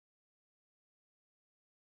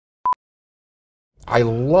I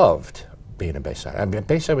loved being in Bayside. I mean,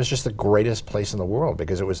 Bayside was just the greatest place in the world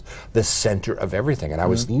because it was the center of everything, and I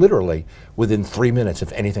was literally within 3 minutes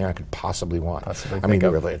of anything I could possibly want. I mean, there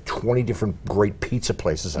were like 20 different great pizza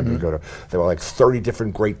places I could go to. There were like 30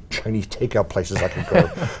 different great Chinese takeout places I could go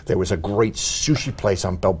to. There was a great sushi place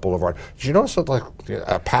on Belt Boulevard. Did you notice like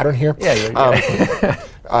a pattern here?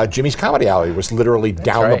 Yeah. Jimmy's Comedy Alley was literally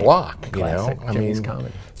down the block. Classic You know, Jimmy's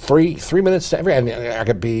Comedy. 3 minutes to every. I mean, I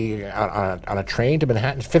could be on a train to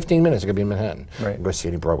Manhattan. 15 minutes, I could be in Manhattan. Right. Go see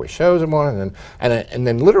any Broadway shows and one, and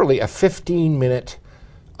then literally a 15-minute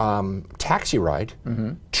taxi ride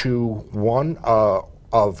to one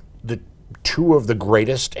of the 2 of the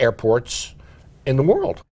greatest airports in the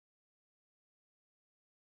world.